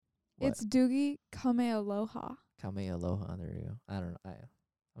It's doogie kamealoha. Kamealoha. There you go. I don't know.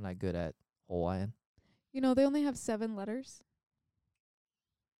 I'm not good at Hawaiian. You know, they only have 7 letters.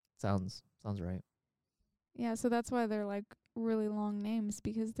 Sounds right. Yeah, so that's why they're like really long names,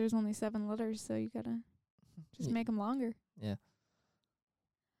 because there's only 7 letters, so you gotta just make 'em longer. Yeah.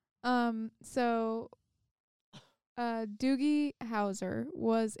 So Doogie Howser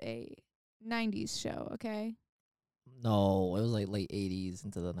was a 90s show, okay? No, it was like late 80s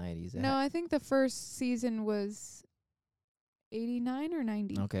into the 90s. No, I think the first season was 89 or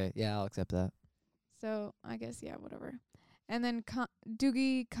 90. Okay, yeah, I'll accept that. So I guess, yeah, whatever. And then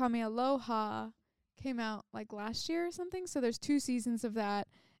Doogie Kamealoha came out like last year or something. So there's 2 seasons of that.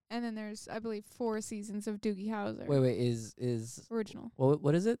 And then there's, I believe, 4 seasons of Doogie Howser. Wait, is original.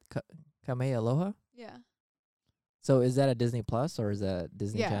 what is it? Kamealoha? Yeah. So is that a Disney Plus or is that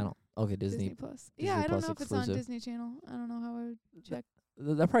Disney Yeah. Channel? Okay, Disney Plus. Disney Yeah, I don't Plus know if it's on exclusive. Disney Channel. I don't know how I would check.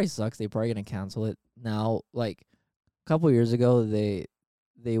 That probably sucks. They probably gonna cancel it now. Like a couple years ago, they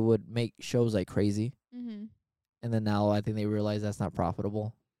would make shows like crazy, Mm-hmm. and then now I think they realize that's not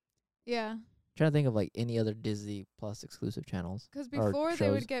profitable. Yeah. Trying to think of like any other Disney Plus exclusive channels. 'Cause or before they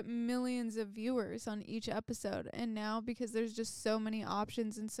shows. would get millions of viewers on each episode, and now because there's just so many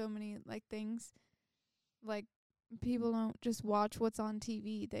options and so many like things, like people don't just watch what's on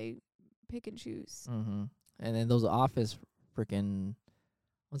TV. They pick and choose. Mm-hmm. And then those Office freaking,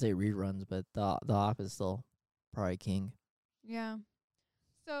 I won't say reruns, but the Office still probably king. Yeah.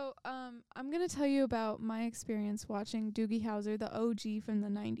 So I'm gonna tell you about my experience watching Doogie Howser, the OG from the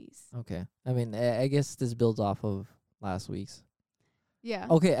 90s. Okay. I mean, I guess this builds off of last week's. Yeah.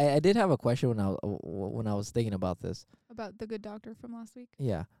 Okay, I did have a question when I was thinking about this. About the Good Doctor from last week.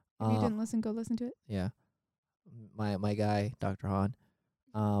 Yeah. If you didn't listen, go listen to it. Yeah. My guy, Dr. Han.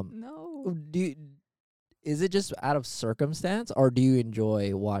 No. Is it just out of circumstance, or do you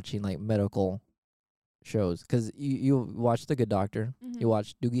enjoy watching like medical shows? 'Cause you watched The Good Doctor, you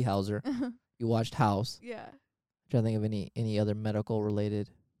watched Doogie Howser, you watched House. Yeah. Trying to think of any other medical related.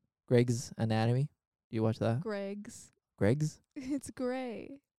 Greg's Anatomy. You watch that? Greg's. It's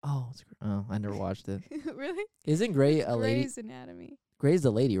Grey. Oh, I never watched it. Really? Isn't Grey a lady? Grey's Anatomy. Grey's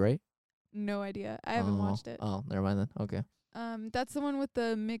the lady, right? No idea. I haven't watched it. Oh, never mind then. Okay. That's the one with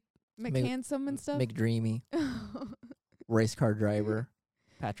the McHandsome and stuff. McDreamy, race car driver,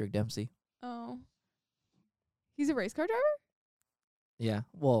 Patrick Dempsey. Oh. He's a race car driver? Yeah.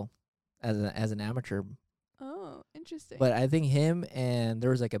 Well, as an amateur. Oh, interesting. But I think him and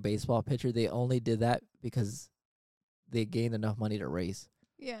there was like a baseball pitcher. They only did that because they gained enough money to race.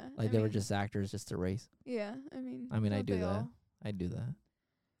 Yeah. Like they were just actors just to race. Yeah. I mean, I do that. I do that.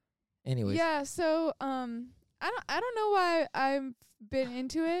 Anyways. Yeah. So I don't know why I've been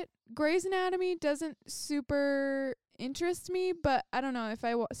into it. Grey's Anatomy doesn't super interest me, but I don't know, if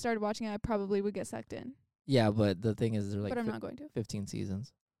I started watching it, I probably would get sucked in. Yeah, but the thing is, they're like, but I'm not going to. 15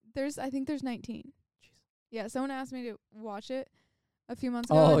 seasons. I think there's 19. Jeez. Yeah, someone asked me to watch it a few months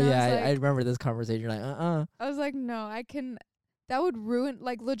ago. Oh and yeah, I remember this conversation. You're like, I was like, no, I can. That would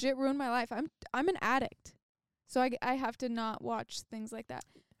legit ruin my life. I'm an addict, so I have to not watch things like that.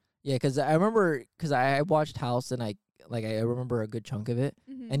 Yeah, 'cause I remember, I watched House and I remember a good chunk of it,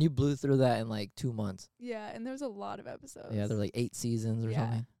 and you blew through that in like 2 months. Yeah, and there's a lot of episodes. Yeah, there were like 8 seasons or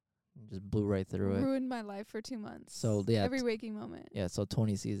something. You just blew right through it. Ruined my life for 2 months. So yeah, every waking moment. Yeah, so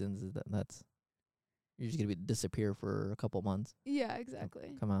 20 seasons is that's you're just gonna disappear for a couple months. Yeah,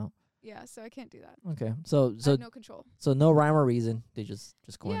 exactly. Come out. Yeah, so I can't do that. Okay, so I have no control. So no rhyme or reason. They just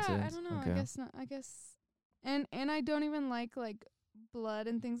coincidence. Yeah, I don't know. Okay. I guess not. I guess, and I don't even like blood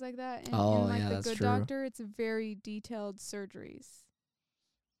and things like that. And Oh, in like yeah, the that's Good true. Doctor, it's very detailed surgeries,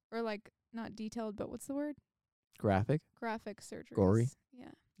 or like not detailed, but what's the word? Graphic. Graphic surgeries. Gory?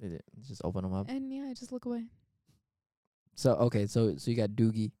 Yeah. They just open them up. And yeah, I just look away. So okay, so you got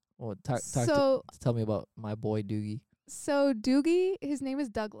Doogie. Well, tell me about my boy Doogie. So Doogie, his name is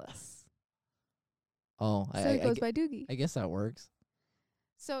Douglas. Oh, So he goes by Doogie. I guess that works.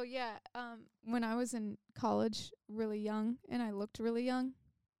 So yeah, when I was in college, really young, and I looked really young,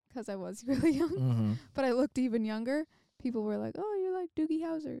 'cause I was really young, but I looked even younger. People were like, "Oh, you're like Doogie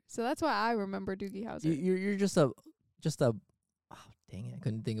Howser," so that's why I remember Doogie Howser. You're just a oh dang it, I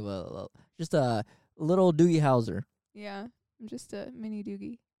couldn't think of just a little Doogie Howser. Yeah, I'm just a mini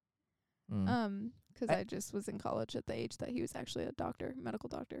Doogie. 'Cause I just was in college at the age that he was actually a doctor, medical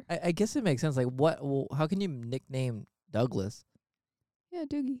doctor. I guess it makes sense. Like what? Well, how can you nickname Douglas? Yeah,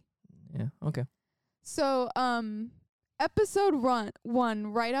 Doogie. Yeah. Okay. So, episode 1,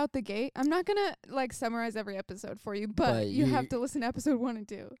 right out the gate. I'm not gonna summarize every episode for you, but you have to listen to episode 1 and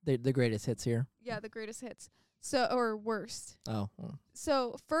 2. The greatest hits here. Yeah, the greatest hits. So, or worst. Oh.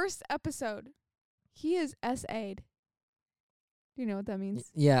 So, first episode, he is SA'd. Do you know what that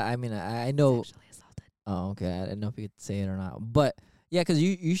means? Yeah, I mean, I know. Sexually assaulted. Oh, okay. I didn't know if you could say it or not. But, yeah, 'cause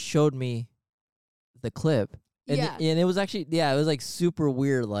you showed me the clip. And yeah. And it was actually, it was, like, super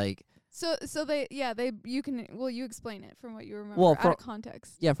weird, like. So you can, you explain it from what you remember Well, out of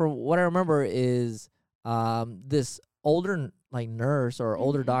context. Yeah, from what I remember is this older, like, nurse or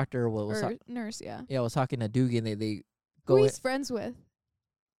older doctor was nurse, yeah. Yeah, was talking to Doogie, and they Who go he's friends with.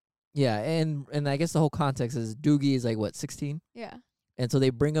 Yeah, and I guess the whole context is Doogie is like what, 16? Yeah. And so they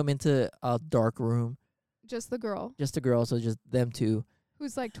bring him into a dark room. Just the girl. Just a girl, so just them two.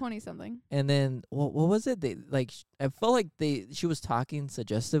 Who's like 20 something. And then what was it? They like I felt like she was talking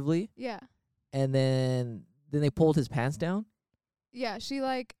suggestively. Yeah. And then they pulled his pants down. Yeah, she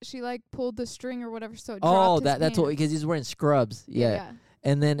pulled the string or whatever, so it dropped his that's what, pants. because he's wearing scrubs. Yeah.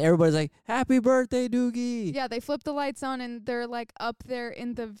 And then everybody's like, "Happy birthday, Doogie!" Yeah, they flip the lights on and they're like up there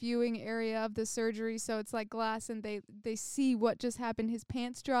in the viewing area of the surgery, so it's like glass, and they see what just happened. His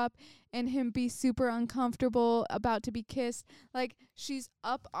pants drop and him be super uncomfortable, about to be kissed. Like, she's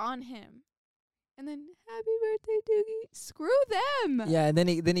up on him. And then, "Happy birthday, Doogie." Screw them. Yeah, and then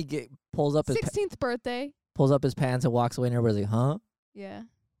he pulls up his 16th birthday. Pulls up his pants and walks away, and everybody's like, "Huh? Yeah.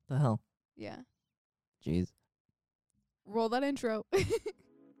 The hell?" Yeah. Jeez. Roll that intro.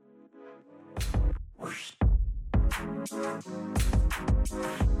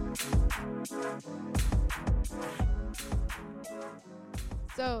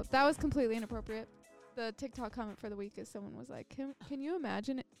 So that was completely inappropriate. The TikTok comment for the week is someone was like, can you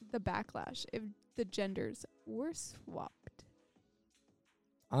imagine the backlash if the genders were swapped?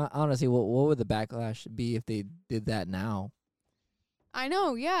 Honestly, what would the backlash be if they did that now? I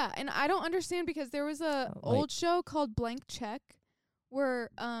know, yeah. And I don't understand, because there was a old show called Blank Check where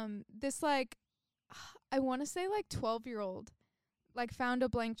this, like, I want to say like 12-year-old like found a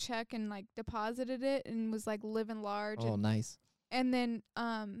blank check and like deposited it and was like living large. Oh, nice. And then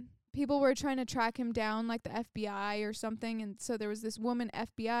people were trying to track him down, like the FBI or something, and so there was this woman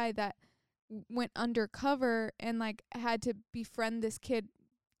FBI that went undercover and like had to befriend this kid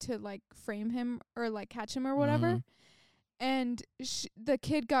to like frame him or like catch him or whatever. Mm-hmm. And the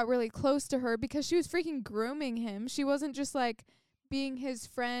kid got really close to her because she was freaking grooming him. She wasn't just like being his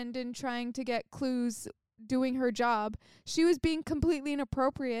friend and trying to get clues, doing her job. She was being completely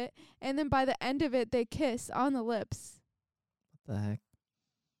inappropriate, and then by the end of it they kiss on the lips. What the heck?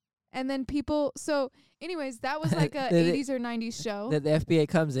 And then people, so anyways, that was like a 80s or 90s show. The FBI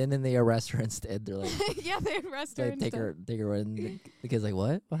comes in and they arrest her instead. They're like, yeah, they arrest her. Take her away. And the kid's like,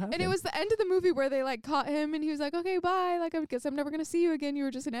 what happened? And it was the end of the movie where they like caught him and he was like, okay, bye, like, I guess I'm never gonna see you again, you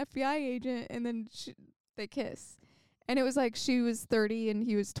were just an FBI agent. And then they kiss, and it was like she was 30 and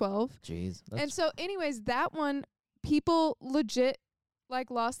he was 12. Jeez. And so anyways, that one, people legit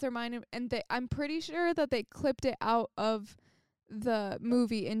like lost their mind, and I'm pretty sure that they clipped it out of the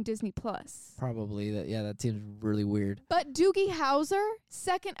movie in Disney Plus. Probably. That seems really weird. But Doogie Howser,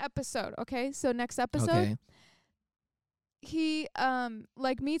 second episode, okay? So next episode, okay. He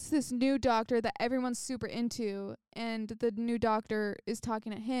like meets this new doctor that everyone's super into, and the new doctor is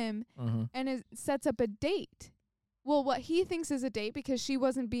talking to him and sets up a date. Well, what he thinks is a date, because she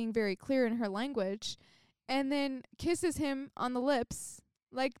wasn't being very clear in her language, and then kisses him on the lips.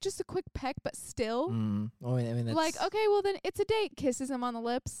 Like, just a quick peck, but still. Oh, I mean, that's like, okay, well, then it's a date. Kisses him on the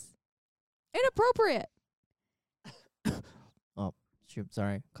lips. Inappropriate. Oh, shoot.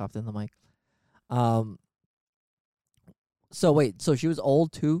 Sorry. Coughed in the mic. So, wait. So, she was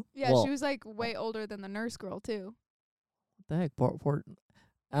old, too? Yeah, she was, like, way older than the nurse girl, too. What the heck? Poor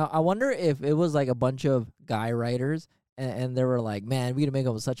I wonder if it was, like, a bunch of guy writers, and they were like, man, we need to make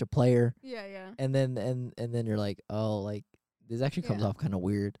him such a player. Yeah, yeah. And then you're like, oh, like, this actually comes off kind of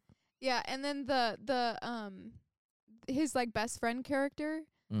weird. Yeah, and then the his like best friend character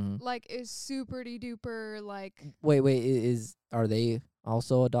like is super duper like. Wait, are they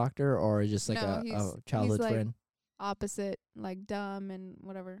also a doctor, or just like no, a childhood he's friend? Like opposite, like dumb and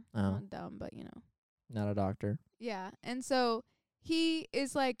whatever. Oh. Not dumb, but you know. Not a doctor. Yeah, and so he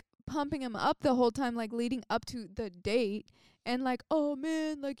is like pumping him up the whole time, like leading up to the date, and like, oh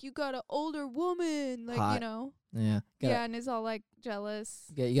man, like you got an older woman, like hot. You know. Yeah. Yeah, and is all like jealous.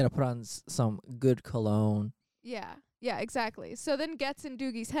 Yeah, you gotta put on some good cologne. Yeah, exactly. So then gets in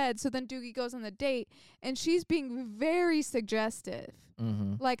Doogie's head. So then Doogie goes on the date, and she's being very suggestive.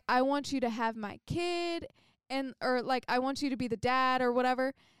 Like, I want you to have my kid, or like, I want you to be the dad or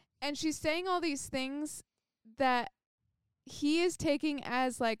whatever. And she's saying all these things that he is taking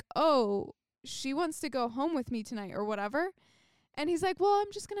as like, oh, she wants to go home with me tonight or whatever. And he's like, well, I'm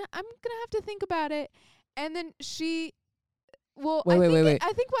gonna have to think about it. And then she, well, Wait.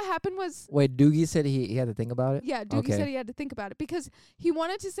 I think what happened was, Wait, Doogie said he had to think about it? yeah, Doogie Okay. said he had to think about it because he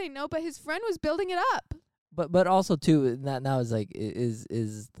wanted to say no, but his friend was building it up. But also too, now is like, is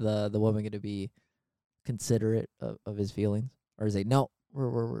the woman going to be considerate of his feelings, or is it no?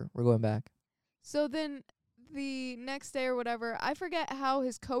 We're going back. So then the next day or whatever, I forget how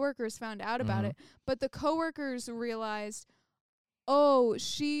his coworkers found out about it, but the coworkers realized, oh,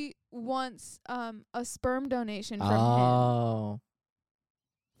 she wants a sperm donation from him.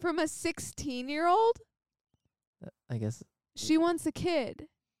 From a 16-year-old? I guess She wants a kid,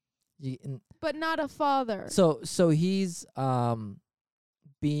 but not a father. So he's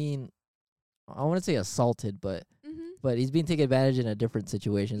being, I want to say assaulted, but he's being taken advantage in a different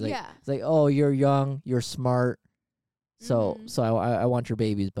situation. It's like, yeah. It's like, oh, you're young, you're smart, so I want your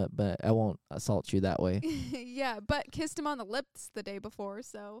babies, but I won't assault you that way. Yeah, but kissed him on the lips the day before,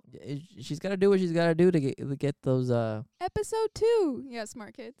 so she's got to do what she's got to do to get those episode 2. Yeah,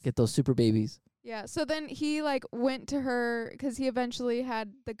 smart kids. Get those super babies. Yeah, so then he, like, went to her, 'cause he eventually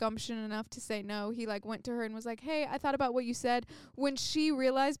had the gumption enough to say no. He, like, went to her and was like, hey, I thought about what you said. When she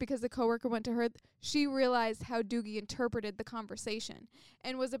realized, because the coworker went to her, she realized how Doogie interpreted the conversation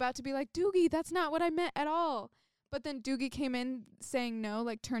and was about to be like, Doogie, that's not what I meant at all. But then Doogie came in saying no,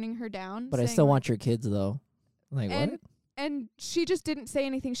 like, turning her down. But I still want your kids, though. Like, what? And she just didn't say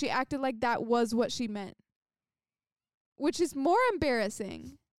anything. She acted like that was what she meant, which is more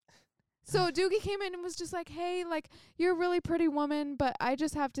embarrassing. So Doogie came in and was just like, hey, like, you're a really pretty woman, but I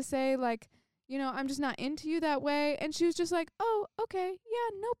just have to say, like, you know, I'm just not into you that way. And she was just like, oh, okay,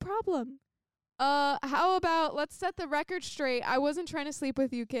 yeah, no problem. How about let's set the record straight. I wasn't trying to sleep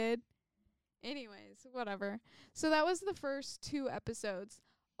with you, kid. Anyways, whatever. So that was the first 2 episodes.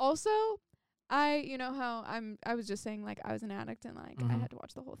 Also, you know how I was just saying, like, I was an addict and, like, I had to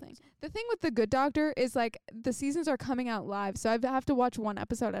watch the whole thing. The thing with The Good Doctor is, like, the seasons are coming out live, so I have to watch 1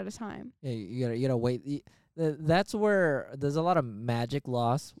 episode at a time. Yeah, you gotta wait. That's where there's a lot of magic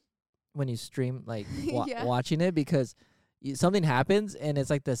loss when you stream, like, watching it, because something happens and it's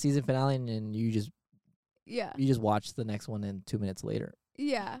like the season finale and you just watch the next one and 2 minutes later.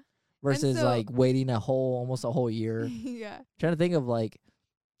 Yeah. Versus, like, waiting almost a whole year. Yeah. Trying to think of, like,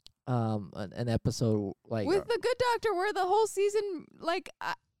 an episode like with The Good Doctor where the whole season, like,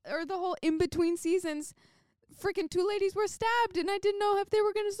 or the whole in between seasons, freaking 2 ladies were stabbed and I didn't know if they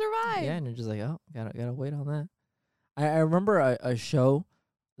were gonna survive. Yeah, and you're just like, oh, gotta wait on that. I remember a show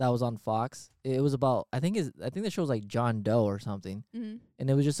that was on Fox. It was about, I think the show was like John Doe or something, and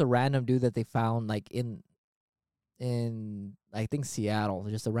it was just a random dude that they found, like, in I think Seattle,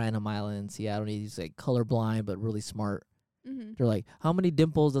 just a random island in Seattle. And he's, like, colorblind but really smart. They're like, how many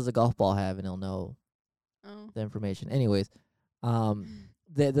dimples does a golf ball have? And he'll know the information. Anyways,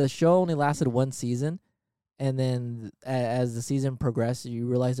 the show only lasted 1 season, and then as the season progressed, you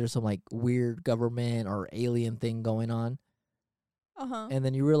realize there's some, like, weird government or alien thing going on. And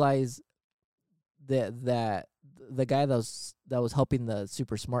then you realize that the guy that was helping the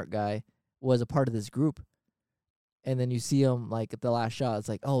super smart guy was a part of this group. And then you see him, like, at the last shot, it's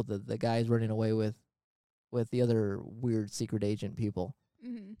like, oh, the guy's running away with the other weird secret agent people.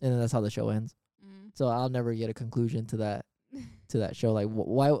 And then that's how the show ends. So I'll never get a conclusion to that show. Like,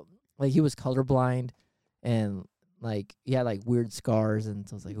 why? Like, he was colorblind, and, like, he had, like, weird scars, and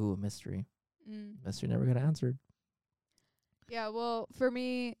so it's like, ooh, a mystery. Mystery never got answered. Yeah, well, for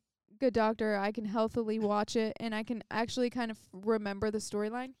me, Good Doctor, I can healthily watch it, and I can actually kind of remember the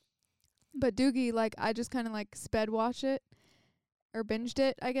storyline. But Doogie, like, I just kind of, like, sped watch it. Or binged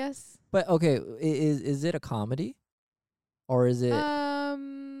it, I guess. But okay, is it a comedy, or is it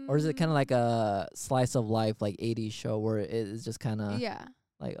kind of like a slice of life, like 80s show where it is just kind of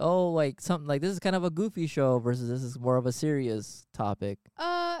like, oh, like something like this is kind of a goofy show versus this is more of a serious topic?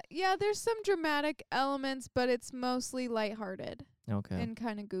 Yeah, there's some dramatic elements, but it's mostly lighthearted. Okay. And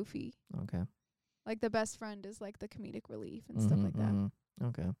kind of goofy. Okay. Like the best friend is like the comedic relief and stuff like that.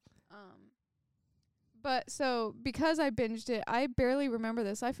 Okay. But so because I binged it, I barely remember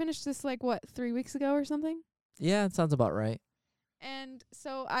this. I finished this like 3 weeks ago or something. Yeah, it sounds about right. And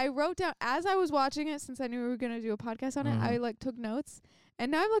so I wrote down as I was watching it, since I knew we were gonna do a podcast on it. I like took notes,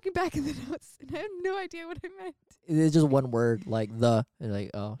 and now I'm looking back at the notes, and I have no idea what I meant. It's just one word, like the. And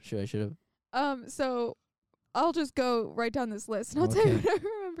like, oh, I should have. So I'll just go right down this list, and I'll tell you what I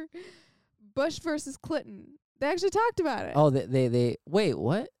remember. Bush versus Clinton. They actually talked about it. Oh, they wait,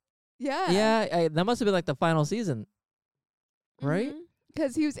 what? Yeah. Yeah, that must have been like the final season, right?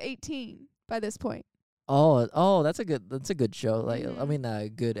 'Cause he was 18 by this point. Oh, that's a good show. Like, I mean, a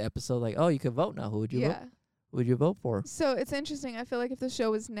good episode. Like, oh, you can vote now. Who would you vote? would you vote for? So it's interesting. I feel like if the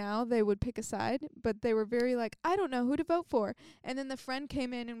show was now, they would pick a side, but they were very like, I don't know who to vote for. And then the friend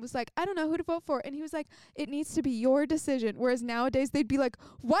came in and was like, I don't know who to vote for. And he was like, it needs to be your decision. Whereas nowadays they'd be like,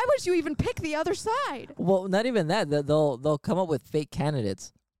 why would you even pick the other side? Well, not even that. They'll come up with fake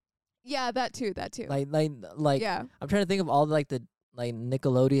candidates. Yeah, that too. Like Yeah. I'm trying to think of all the like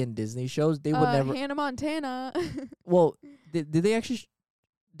Nickelodeon Disney shows. They would never. Hannah Montana. Well, did they actually?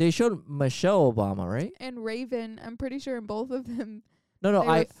 They showed Michelle Obama, right? And Raven. I'm pretty sure in both of them. No, they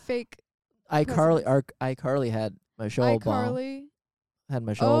were fake. iCarly had Michelle Obama. Had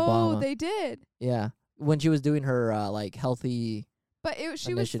Michelle Obama. Oh, they did. Yeah, when she was doing her like healthy. But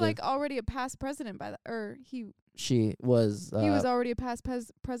she was like already a past president by She was. He was already a past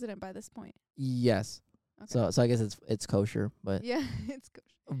president by this point. Yes. Okay. So I guess it's kosher, but yeah, it's kosher.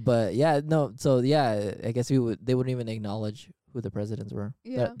 But yeah, no. So yeah, I guess they wouldn't even acknowledge who the presidents were.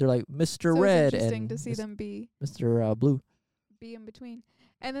 Yeah, they're like Mr. So Red it's interesting and to see them be Mr. Blue. Be in between.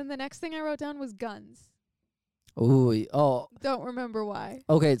 And then the next thing I wrote down was guns. Ooh, oh. Don't remember why.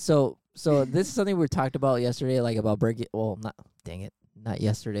 Okay, so this is something we talked about yesterday, like about breaking. Well, not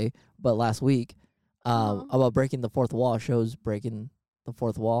yesterday, but last week, about breaking the fourth wall. Shows breaking the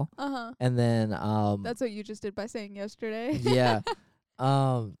fourth wall. And then that's what you just did by saying yesterday. Yeah.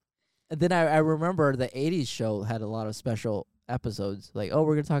 And then I remember the 80s show had a lot of special episodes. Like, oh,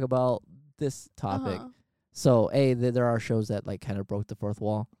 we're gonna talk about this topic. So there are shows that like kind of broke the fourth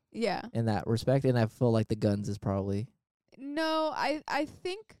wall. Yeah. In that respect, and I feel like the guns is probably. No, I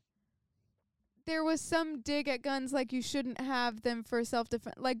think there was some dig at guns, like you shouldn't have them for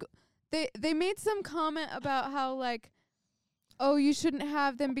self-defense. Like they made some comment about how like, oh, you shouldn't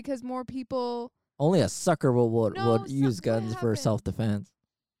have them because more people. Only a sucker would use guns for self-defense.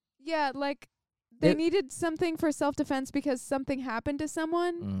 Yeah, like they needed something for self-defense because something happened to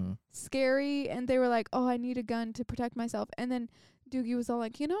someone scary, and they were like, oh, I need a gun to protect myself. And then Doogie was all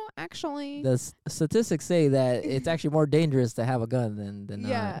like, actually. The statistics say that it's actually more dangerous to have a gun than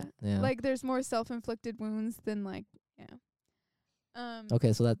yeah. not. Yeah. Like there's more self-inflicted wounds than like, yeah.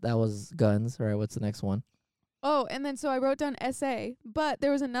 Okay, so that was guns. All right, what's the next one? Oh, and then so I wrote down SA, but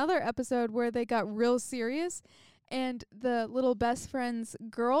there was another episode where they got real serious, and the little best friend's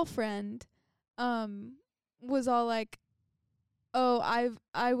girlfriend was all like, oh,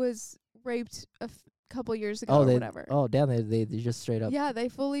 I was raped couple years ago or whatever. Oh, damn, they just straight up. Yeah, they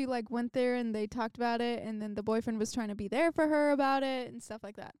fully like went there and they talked about it, and then the boyfriend was trying to be there for her about it and stuff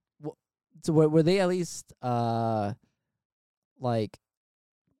like that. So were they at least like,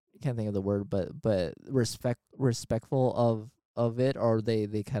 I can't think of the word, but respectful of it, or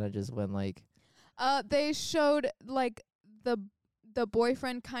they kind of just went like. They showed like the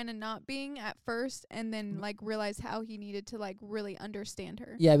boyfriend kind of not being at first, and then like realized how he needed to like really understand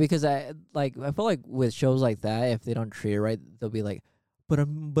her. Yeah, because I feel like with shows like that, if they don't treat it right, they'll be like, but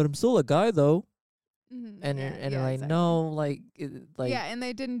I'm still a guy though. And you're like, exactly. No, like yeah, and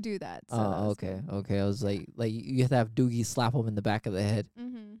they didn't do that. So oh, okay. I was like you have to have Doogie slap him in the back of the head.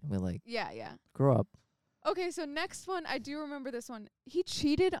 And we're like, yeah, grow up. Okay, so next one, I do remember this one. He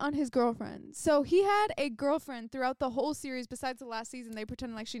cheated on his girlfriend. So he had a girlfriend throughout the whole series. Besides the last season, they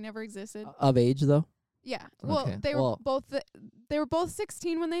pretended like she never existed. Of age, though. Yeah. Well, they were both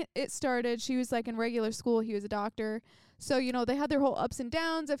 16 when it started. She was like in regular school. He was a doctor. So they had their whole ups and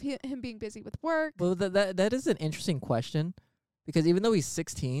downs of him being busy with work. Well, that is an interesting question, because even though he's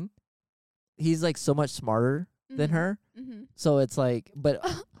 16, he's like so much smarter than her. So it's like,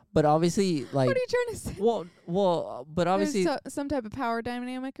 but obviously, like, what are you trying to say? Well, but obviously, there's some type of power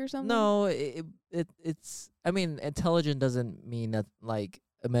dynamic or something. No, it's. I mean, intelligent doesn't mean that like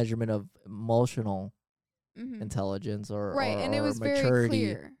a measurement of emotional intelligence or right, and it was maturity.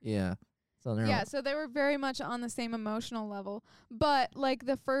 Very clear. Yeah. So they were very much on the same emotional level. But like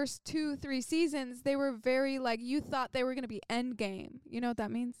the first 2-3 seasons, they were very like, you thought they were gonna be Endgame. You know what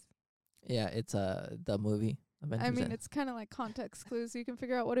that means? Yeah, it's the movie. I mean, it's kind of like context clues, so you can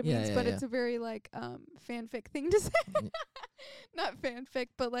figure out what it means, but it's a very, like, fanfic thing to say. Not fanfic,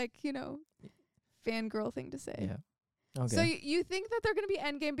 but, like, fangirl thing to say. Yeah. Okay. So you think that they're going to be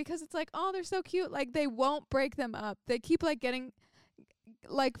endgame because it's like, oh, they're so cute. Like, they won't break them up. They keep, like, getting,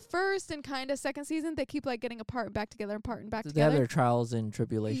 like, first and kind of second season, they keep, like, getting apart and back together, apart and back together. They have their trials and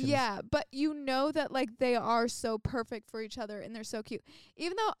tribulations. Yeah, but that, like, they are so perfect for each other and they're so cute.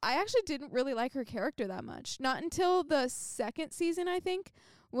 Even though I actually didn't really like her character that much. Not until the second season, I think,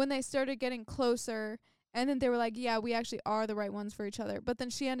 when they started getting closer. And then they were like, yeah, we actually are the right ones for each other. But then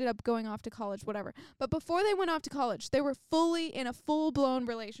she ended up going off to college, whatever. But before they went off to college, they were fully in a full-blown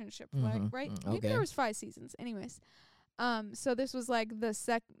relationship, right? Okay. Maybe there was 5 seasons. Anyways. So this was like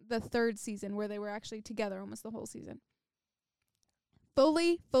the third season where they were actually together almost the whole season.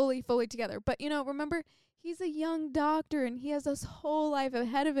 Fully together. But, you know, remember, he's a young doctor and he has this whole life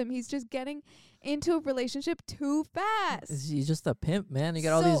ahead of him. He's just getting into a relationship too fast. He's just a pimp, man. You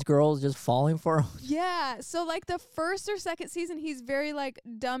got all these girls just falling for him. Yeah. So, like, the first or second season, he's very, like,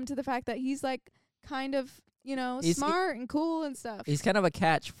 dumb to the fact that he's, like, kind of, you know, smart and cool and stuff. He's kind of a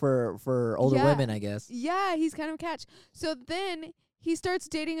catch for older women, I guess. Yeah, he's kind of a catch. So then he starts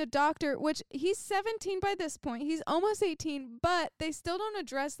dating a doctor, which he's 17 by this point. He's almost 18, but they still don't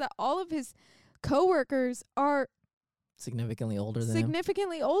address that all of his coworkers are significantly older than him.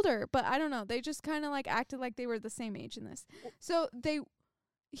 Older, but I don't know. They just kind of like acted like they were the same age in this. So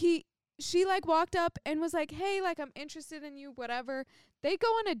she like walked up and was like, "Hey, like I'm interested in you, whatever." They go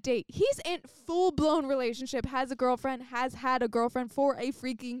on a date. He's in full-blown relationship, has a girlfriend, has had a girlfriend for a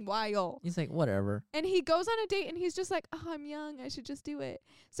freaking while. He's like, whatever. And he goes on a date and he's just like, "Oh, I'm young. I should just do it."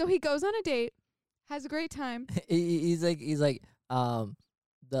 So he goes on a date, has a great time. he's like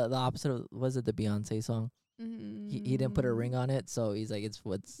the opposite of, was it the Beyonce song? He didn't put a ring on it, so he's like,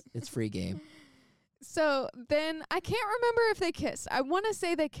 it's free game. So then I can't remember if they kissed. I want to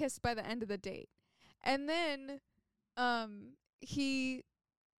say they kissed by the end of the date. And then he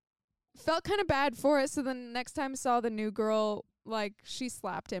felt kind of bad for it. So then next time saw the new girl, like she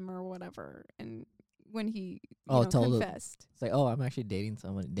slapped him or whatever. And when he confessed. It's like, oh, I'm actually dating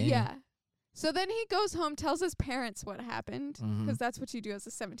someone. Dang. Yeah. So then he goes home, tells his parents what happened, because that's what you do as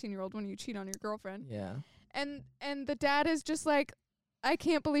a 17-year-old when you cheat on your girlfriend. Yeah. And the dad is just like, I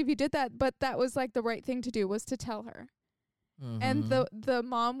can't believe you did that, but that was like the right thing to do, was to tell her. And the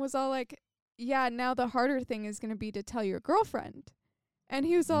mom was all like, yeah, now the harder thing is going to be to tell your girlfriend. And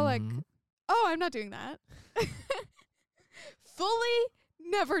he was all like, oh, I'm not doing that. Fully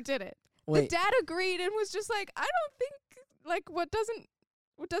never did it. Wait. The dad agreed and was just like, I don't think like what doesn't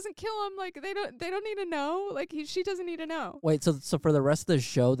kill him, like they don't need to know, like she doesn't need to know. Wait, so for the rest of the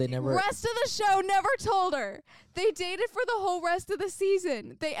show they never told her. They dated for the whole rest of the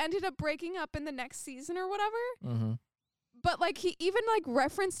season. They ended up breaking up in the next season or whatever. But like he even like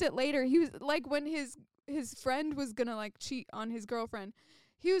referenced it later. He was like, when his friend was gonna like cheat on his girlfriend,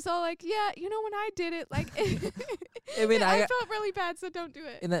 he was all like, yeah, you know, when I did it, like I mean, I felt really bad, so don't do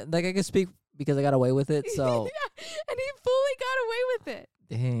it. And that, like, I can speak because I got away with it, so yeah, and he fully got away with it.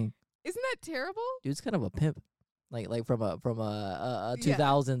 Dang. Isn't that terrible? Dude's kind of a pimp. Like from a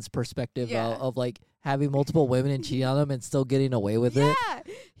 2000s perspective of like having multiple women and cheating on them and still getting away with it. Yeah.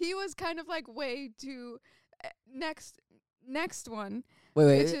 He was kind of like way too next one.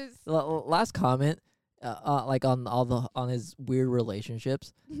 Wait. Which is last comment like on his weird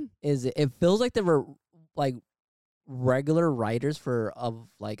relationships is it feels like they were like regular writers of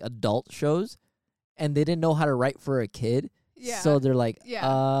like adult shows and they didn't know how to write for a kid. Yeah. So they're like,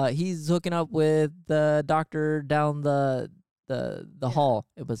 he's hooking up with the doctor down the hall.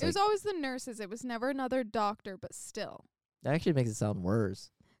 It was always the nurses. It was never another doctor, but still. That actually makes it sound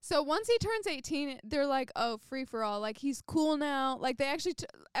worse. So once he turns 18, they're like, oh, free for all. Like, he's cool now. Like, they actually,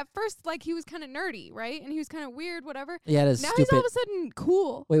 at first, like, he was kind of nerdy, right? And he was kind of weird, whatever. Yeah, now he's all of a sudden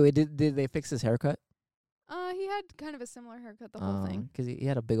cool. Wait, did they fix his haircut? He had kind of a similar haircut the whole thing. Because he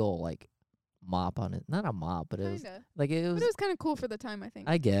had a big old, like, mop on it. Not a mop, but it was like it was. But it was kind of cool for the time, I think.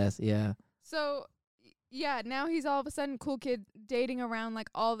 I guess, yeah. So, yeah, now he's all of a sudden cool kid dating around like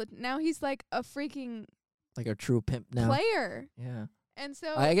now he's like a freaking like a true pimp now. Player. Yeah. And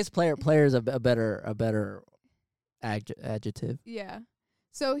so I guess player is a better adjective. Yeah.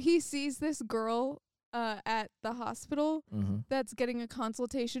 So he sees this girl at the hospital that's getting a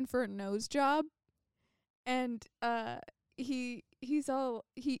consultation for a nose job, and he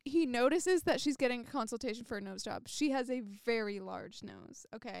notices that she's getting a consultation for a nose job. She has a very large nose.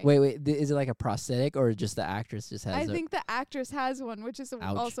 Okay. Wait. Is it like a prosthetic or just the actress just has? I think the actress has one, which is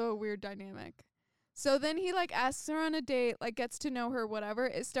also a weird dynamic. So then he like asks her on a date, like gets to know her, whatever.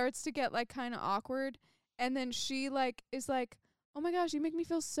 It starts to get like kind of awkward, and then she like is like, "Oh my gosh, you make me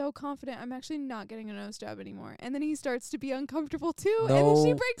feel so confident. I'm actually not getting a nose job anymore." And then he starts to be uncomfortable too. No. And then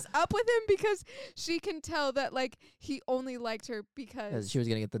she breaks up with him because she can tell that like he only liked her because she was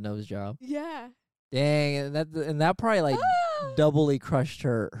gonna get the nose job. Yeah. Dang, and that probably like doubly crushed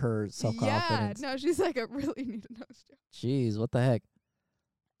her self-confidence. Yeah, no, she's like, I really need a nose job. Jeez, what the heck?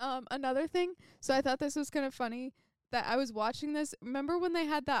 Another thing, so I thought this was kind of funny that I was watching this. Remember when they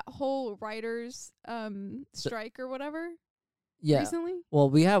had that whole writers strike or whatever? Yeah. Recently? Well,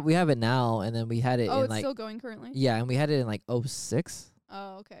 we have it now, and then we had it in it's like still going currently? Yeah, and we had it in like 2006.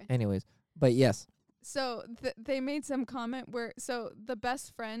 Oh, okay. Anyways, but yes. So they made some comment where the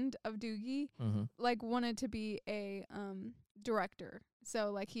best friend of Doogie like wanted to be a director.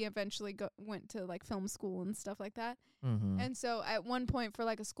 So like he eventually went to like film school and stuff like that. And so at one point for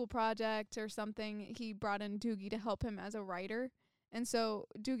like a school project or something, he brought in Doogie to help him as a writer. And so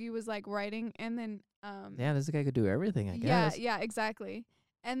Doogie was like writing, and then yeah, this guy could do everything, I guess. Yeah, exactly.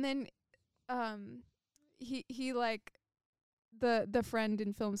 And then he like the friend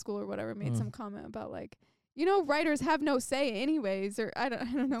in film school or whatever made some comment about like, you know, writers have no say anyways, or I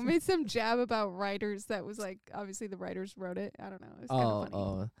don't know, made some jab about writers that was like, obviously the writers wrote it. I don't know. It's kind of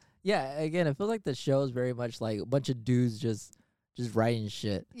funny. Yeah, again, I feel like the show is very much like a bunch of dudes just writing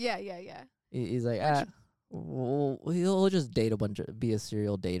shit. Yeah. He's like, well, he'll just be a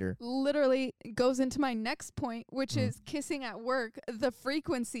serial dater. Literally goes into my next point, which is kissing at work. The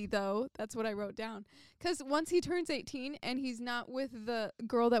frequency, though, that's what I wrote down. Because once he turns 18 and he's not with the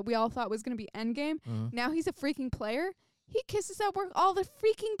girl that we all thought was going to be endgame, now he's a freaking player. He kisses at work all the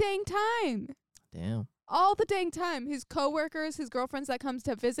freaking dang time. Damn. All the dang time. His coworkers, his girlfriends that comes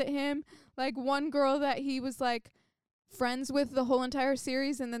to visit him. Like one girl that he was like friends with the whole entire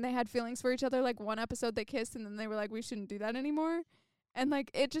series, and then they had feelings for each other. Like one episode they kissed, and then they were like, we shouldn't do that anymore. And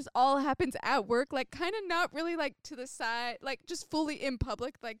like it just all happens at work, like kind of not really like to the side, like just fully in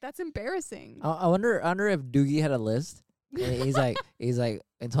public. Like that's embarrassing. I wonder if Doogie had a list. he's like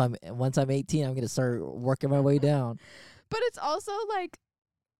once I'm 18, I'm gonna start working my way down. But it's also like,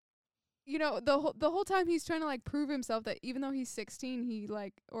 you know, the whole time he's trying to like prove himself that even though he's 16, he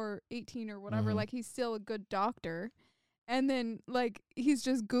like, or 18 or whatever, like he's still a good doctor. And then like he's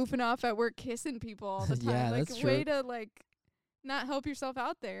just goofing off at work, kissing people all the time. Yeah, like that's way true. to like not help yourself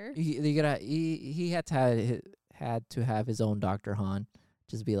out there. He had to have his own Dr. Han.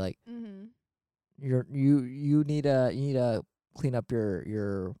 Just be like, you need to clean up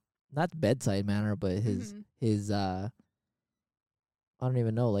your not bedside manner, but his I don't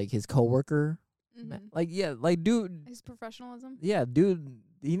even know, like his coworker. Like dude, his professionalism. Yeah, dude,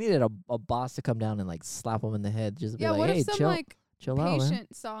 he needed a boss to come down and like slap him in the head. Just be like, what hey, if some chill out, man.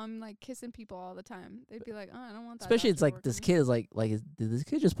 patient saw him like kissing people all the time? They'd be like, oh, I don't want that. Especially it's like this kid is like did this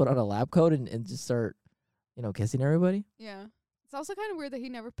kid just put on a lab coat and just start, kissing everybody? Yeah. It's also kind of weird that he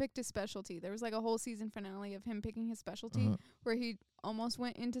never picked his specialty. There was like a whole season finale of him picking his specialty where he almost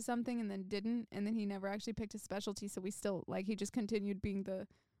went into something and then didn't, and then he never actually picked his specialty. So we still like he just continued being the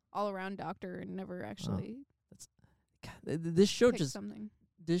all-around doctor and never actually. This show just something.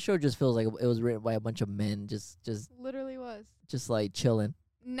 This show just feels like it was written by a bunch of men. Just literally was just like chilling.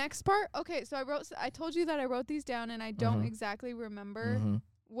 Next part. Okay, so I told you that I wrote these down and I don't exactly remember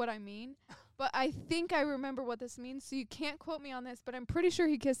what I mean. But I think I remember what this means, so you can't quote me on this, but I'm pretty sure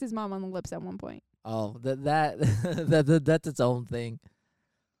he kissed his mom on the lips at one point. Oh, that's its own thing.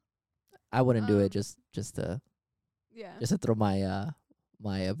 I wouldn't do it just to throw my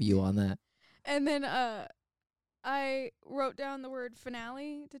my view on that. And then I wrote down the word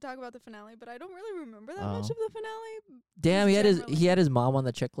finale to talk about the finale, but I don't really remember that much of the finale. Damn, he had his mom on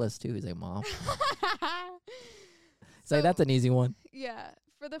the checklist too. He's like, Mom. It's like, that's an easy one. Yeah.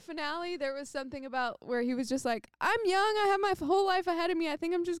 For the finale, there was something about where he was just like, I'm young, I have my whole life ahead of me. I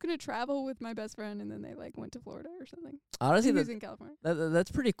think I'm just going to travel with my best friend. And then they like went to Florida or something. Honestly, he was in California.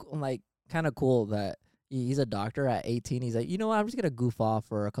 That's pretty cool. Like, kind of cool that he's a doctor at 18. He's like, you know what? I'm just going to goof off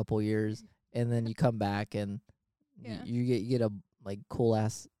for a couple years. And then you come back and you get a like cool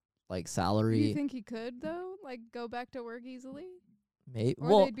ass like salary. Do you think he could though? Like go back to work easily? Maybe.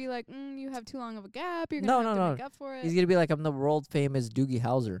 Or they'd be like, you have too long of a gap. You're going to have to make up for it. He's going to be like, I'm the world famous Doogie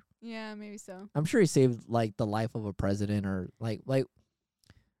Howser. Yeah, maybe so. I'm sure he saved like the life of a president or like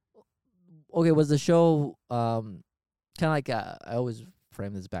okay, was the show kind of like I always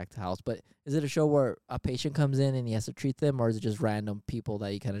frame this back to House, but is it a show where a patient comes in and he has to treat them, or is it just random people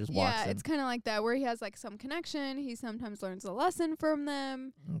that he kind of just walks in? Yeah, it's kind of like that where he has like some connection. He sometimes learns a lesson from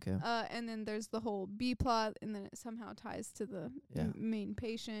them. Okay. And then there's the whole B plot, and then it somehow ties to the main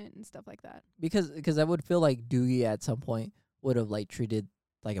patient and stuff like that. Because I would feel like Doogie at some point would have like treated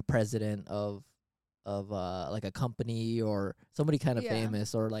like a president of like a company or somebody kind of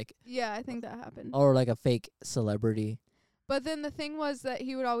famous, or like I think that happened, or like a fake celebrity. But then the thing was that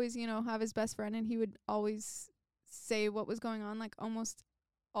he would always, have his best friend, and he would always say what was going on, like almost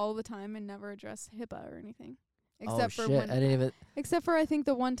all the time, and never address HIPAA or anything. Except for I didn't even. Except for I think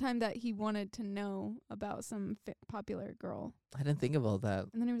the one time that he wanted to know about some popular girl. I didn't think about that.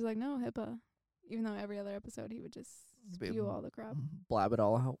 And then he was like, "No HIPAA," even though every other episode he would just spew all the crap, blab it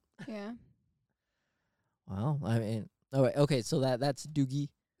all out. Yeah. Wow. I mean, okay. So that's Doogie.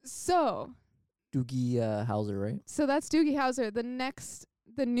 So. Doogie Howser, right? So that's Doogie Howser. The next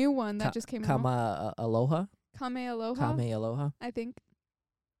the new one that just came out. Aloha? Kamealoha. Kamealoha. I think.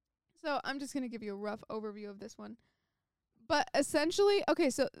 So I'm just going to give you a rough overview of this one. But essentially, okay,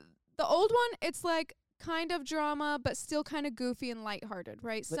 so the old one, it's like kind of drama, but still kind of goofy and lighthearted,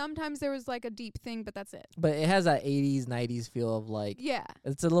 right? But sometimes there was like a deep thing, but that's it. But it has that 80s, 90s feel of like, Yeah.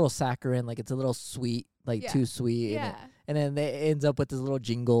 It's a little saccharine, like it's a little sweet, like too sweet. Yeah. And then it ends up with this little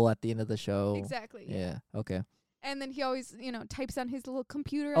jingle at the end of the show. Exactly. Yeah. Okay. And then he always, types on his little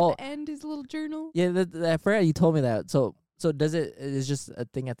computer at the end, his little journal. Yeah, I forgot you told me that. So does it's just a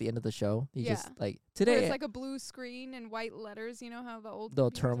thing at the end of the show? You just like today. Where it's like a blue screen and white letters. You know how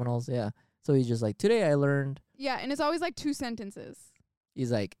the terminals, yeah. So he's just like, today I learned. Yeah, and it's always like 2 sentences.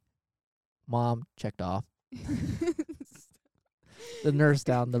 He's like, Mom checked off. The nurse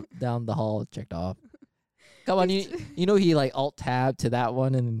down the hall checked off. Come on, you know he like alt tab to that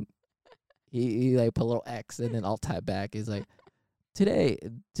one and he like put a little X and then alt tab back. He's like, today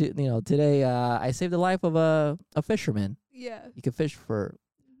I saved the life of a fisherman. Yeah. You could fish for.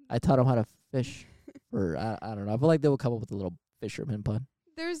 I taught him how to fish for. I don't know. I feel like they will come up with a little fisherman pun.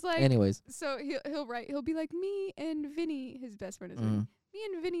 There's like. Anyways. So he'll write. He'll be like, me and Vinny, his best friend is Vinny. Me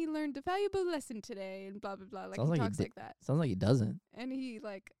and Vinny learned a valuable lesson today, and blah blah blah. Like he talks like that. Sounds like he doesn't. And he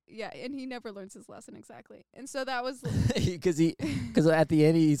and he never learns his lesson exactly. And so that was because at the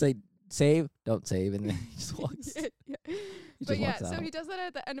end he's like, save, don't save, and then he just walks. But yeah, so he does that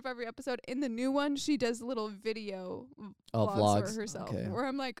at the end of every episode. In the new one, she does little video vlogs for herself. Okay. Where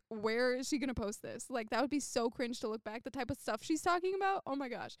I'm like, where is she gonna post this? Like that would be so cringe to look back. The type of stuff she's talking about. Oh my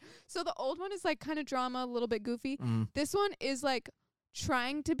gosh. So the old one is like kind of drama, a little bit goofy. This one is like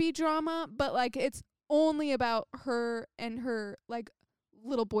trying to be drama, but like it's only about her and her like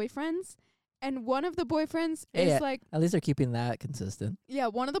little boyfriends. And one of the boyfriends is like, at least they're keeping that consistent. Yeah,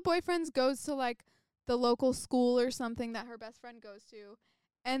 one of the boyfriends goes to like the local school or something that her best friend goes to.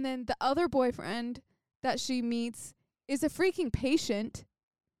 And then the other boyfriend that she meets is a freaking patient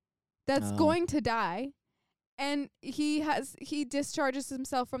that's going to die. And he discharges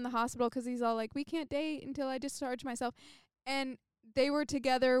himself from the hospital because he's all like, we can't date until I discharge myself. And they were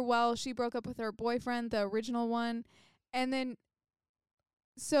together while she broke up with her boyfriend, the original one. And then,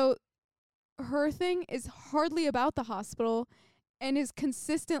 so her thing is hardly about the hospital and is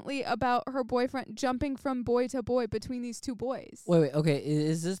consistently about her boyfriend jumping from boy to boy between these two boys. Wait, okay.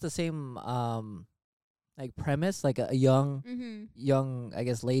 Is this the same like premise? Like a young, I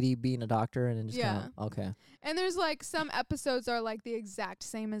guess, lady being a doctor and then just kinda, okay. And there's like some episodes are like the exact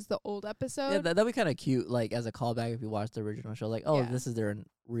same as the old episode. Yeah, that'd be kind of cute, like as a callback if you watch the original show. Like, this is their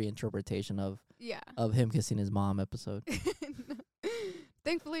reinterpretation of him kissing his mom episode.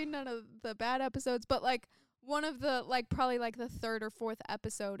 Thankfully, none of the bad episodes, but like one of the like probably like the 3rd or 4th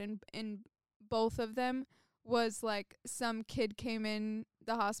episode in both of them was like some kid came in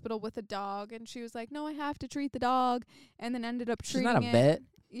the hospital with a dog and she was like, no, I have to treat the dog, and then ended up treating it. She's not a vet.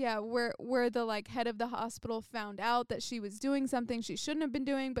 Yeah, where the like head of the hospital found out that she was doing something she shouldn't have been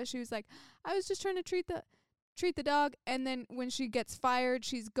doing, but she was like, I was just trying to treat the dog. And then when she gets fired,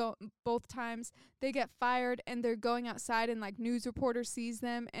 both times they get fired and they're going outside and like news reporter sees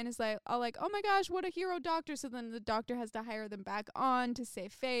them and is like, oh my gosh, what a hero doctor. So then the doctor has to hire them back on to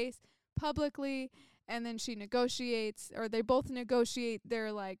save face publicly. And then she negotiates, or they both negotiate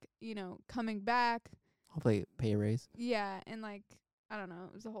their like, coming back. Hopefully pay a raise. Yeah. And like, I don't know,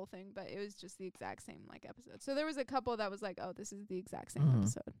 it was the whole thing, but it was just the exact same like episode. So there was a couple that was like, oh, this is the exact same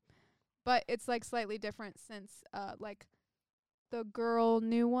episode. But it's like slightly different since like the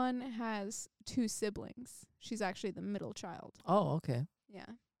new one has 2 siblings. She's actually the middle child. Oh, okay. Yeah.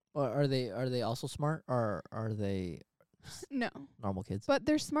 Or are they also smart, or are they no normal kids? But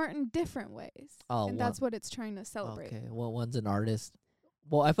they're smart in different ways. Oh, and that's what it's trying to celebrate. Okay. Well, one's an artist.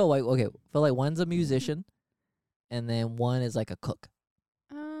 Well, I feel like one's a musician, and then one is like a cook.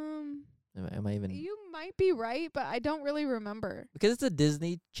 Am I even? You might be right, but I don't really remember. Because it's a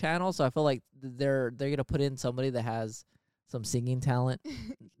Disney Channel, so I feel like they're gonna put in somebody that has some singing talent.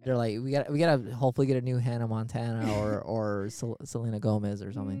 They're like, we gotta hopefully get a new Hannah Montana or Selena Gomez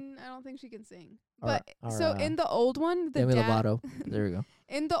or something. I don't think she can sing. But so in the old one, Demi Lovato. There we go.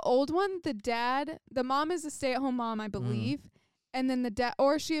 In the old one, the mom is a stay-at-home mom, I believe. And then the dad,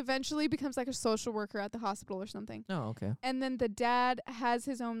 or she eventually becomes like a social worker at the hospital or something. Oh, okay. And then the dad has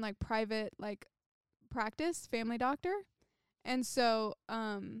his own like private like practice, family doctor. And so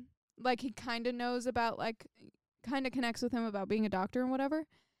like he kind of knows about like, kind of connects with him about being a doctor and whatever,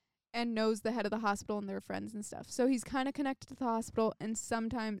 and knows the head of the hospital and their friends and stuff. So he's kind of connected to the hospital, and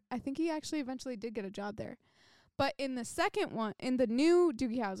sometimes I think he actually eventually did get a job there. But in the second one, in the new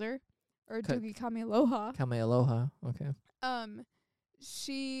Doogie Howser, or Doogie Kamealoha. Kamealoha, okay.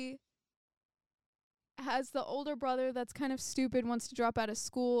 she has the older brother that's kind of stupid, wants to drop out of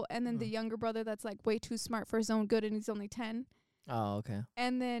school, and then the younger brother that's like way too smart for his own good, and he's only 10. Oh, okay.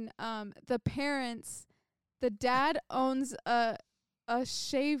 And then the parents, the dad owns a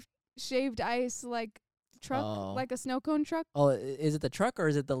shaved ice like truck, like a snow cone truck. Oh, is it the truck or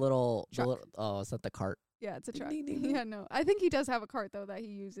is it the little truck? It's not the cart. Yeah, it's a truck. Yeah, no. I think he does have a cart though that he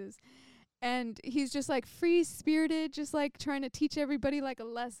uses. And he's just like free spirited, just like trying to teach everybody like a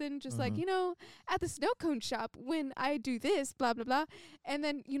lesson, just like, you know, at the snow cone shop when I do this, blah blah blah. And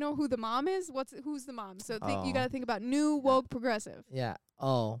then you know who the mom is? Who's the mom? So you got to think about new woke progressive. Yeah.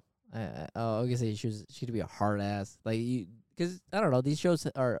 I guess she'd be a hard ass. Like you, because I don't know, these shows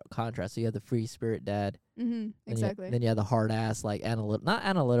are contrast. So you have the free spirit dad. Exactly. Then you have the hard ass, like not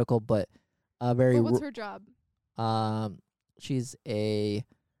analytical, but very. But what's her job? She's a.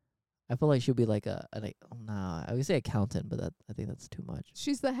 I feel like she'll be like I would say accountant, but I think that's too much.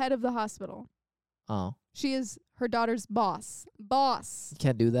 She's the head of the hospital. Oh. She is her daughter's boss.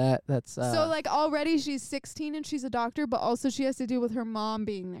 Can't do that. That's so like already she's 16 and she's a doctor, but also she has to deal with her mom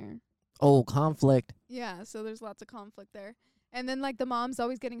being there. Oh, conflict. Yeah, so there's lots of conflict there. And then like the mom's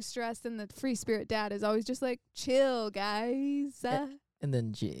always getting stressed and the free spirit dad is always just like, chill, guys. And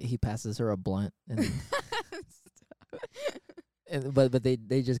then he passes her a blunt. And but they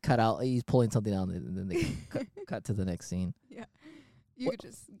just cut out. He's pulling something out, and then they cut to the next scene. Yeah, you could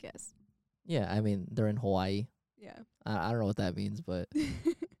just guess. Yeah, I mean they're in Hawaii. Yeah, I don't know what that means, but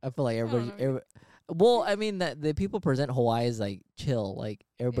I feel like everybody. Well, I mean that the people present Hawaii as like chill, like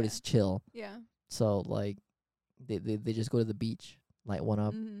everybody's chill. Yeah. So like they just go to the beach, light one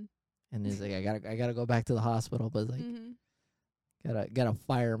up, and it's like I gotta go back to the hospital, but it's like gotta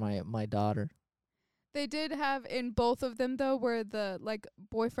fire my daughter. They did have in both of them though, where the like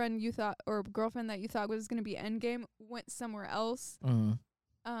boyfriend you thought or girlfriend that you thought was gonna be Endgame went somewhere else,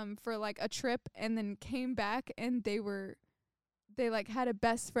 for like a trip, and then came back, and they like had a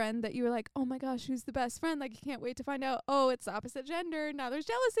best friend that you were like, oh my gosh, who's the best friend? Like you can't wait to find out. Oh, it's the opposite gender. Now there's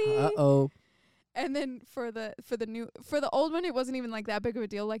jealousy. Uh-oh. And then for the old one, it wasn't even like that big of a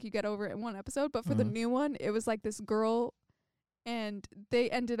deal. Like you get over it in one episode, but for the new one, it was like this girl. And they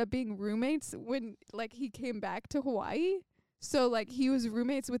ended up being roommates when, like, he came back to Hawaii. So, like, he was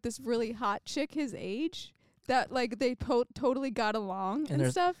roommates with this really hot chick his age that, like, they totally got along and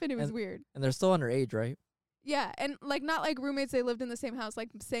stuff, and it was weird. And they're still underage, right? Yeah, and, like, not like roommates. They lived in the same house, like,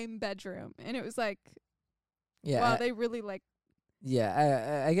 same bedroom. And it was like, wow, they really, like...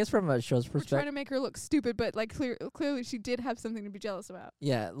 Yeah, I guess from a show's perspective... We're trying to make her look stupid, but, like, clearly she did have something to be jealous about.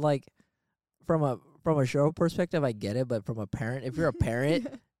 Yeah, like... From a show perspective, I get it, but from a parent, if you're a parent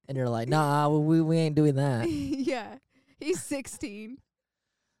and you're like, nah, we ain't doing that. Yeah, he's 16.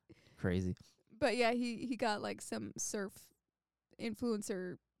 Crazy. But yeah, he got like some surf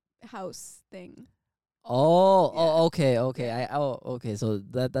influencer house thing. Okay. Okay. So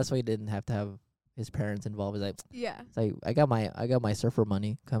that's why he didn't have to have his parents involved. It's like, yeah, it's like I got my surfer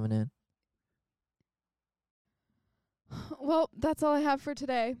money coming in. Well, that's all I have for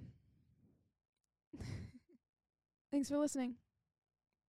today. Thanks for listening.